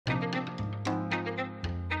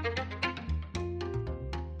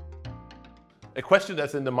A question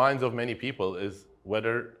that's in the minds of many people is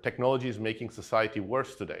whether technology is making society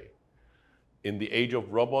worse today. In the age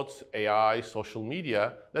of robots, AI, social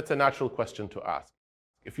media, that's a natural question to ask.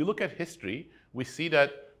 If you look at history, we see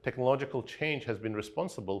that technological change has been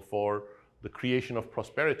responsible for the creation of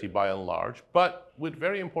prosperity by and large, but with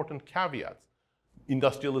very important caveats.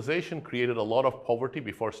 Industrialization created a lot of poverty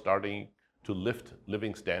before starting to lift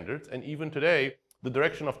living standards, and even today, the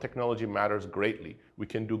direction of technology matters greatly. We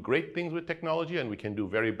can do great things with technology and we can do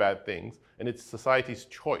very bad things, and it's society's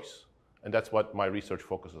choice, and that's what my research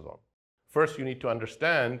focuses on. First, you need to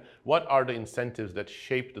understand what are the incentives that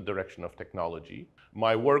shape the direction of technology.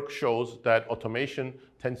 My work shows that automation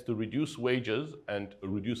tends to reduce wages and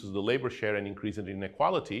reduces the labor share and increases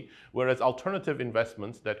inequality, whereas alternative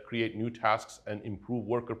investments that create new tasks and improve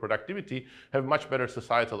worker productivity have much better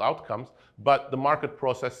societal outcomes, but the market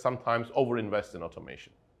process sometimes overinvests in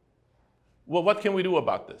automation. Well, what can we do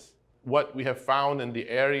about this? What we have found in the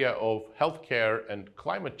area of healthcare and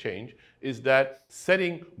climate change is that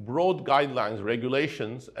setting broad guidelines,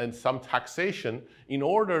 regulations, and some taxation in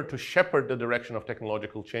order to shepherd the direction of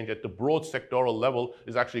technological change at the broad sectoral level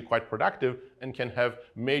is actually quite productive and can have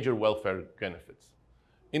major welfare benefits.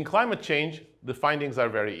 In climate change, the findings are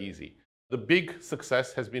very easy. The big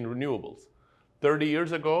success has been renewables. 30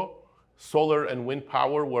 years ago, solar and wind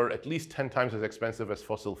power were at least 10 times as expensive as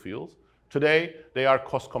fossil fuels. Today, they are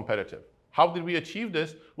cost competitive. How did we achieve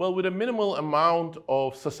this? Well, with a minimal amount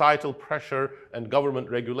of societal pressure and government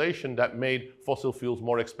regulation that made fossil fuels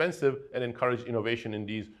more expensive and encouraged innovation in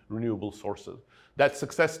these renewable sources. That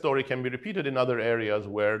success story can be repeated in other areas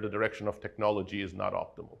where the direction of technology is not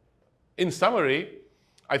optimal. In summary,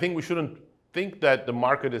 I think we shouldn't think that the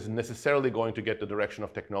market is necessarily going to get the direction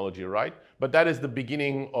of technology right, but that is the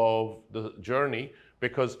beginning of the journey,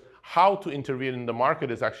 because how to intervene in the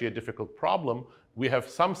market is actually a difficult problem. We have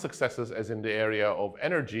some successes as in the area of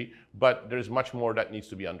energy, but there's much more that needs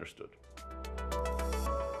to be understood.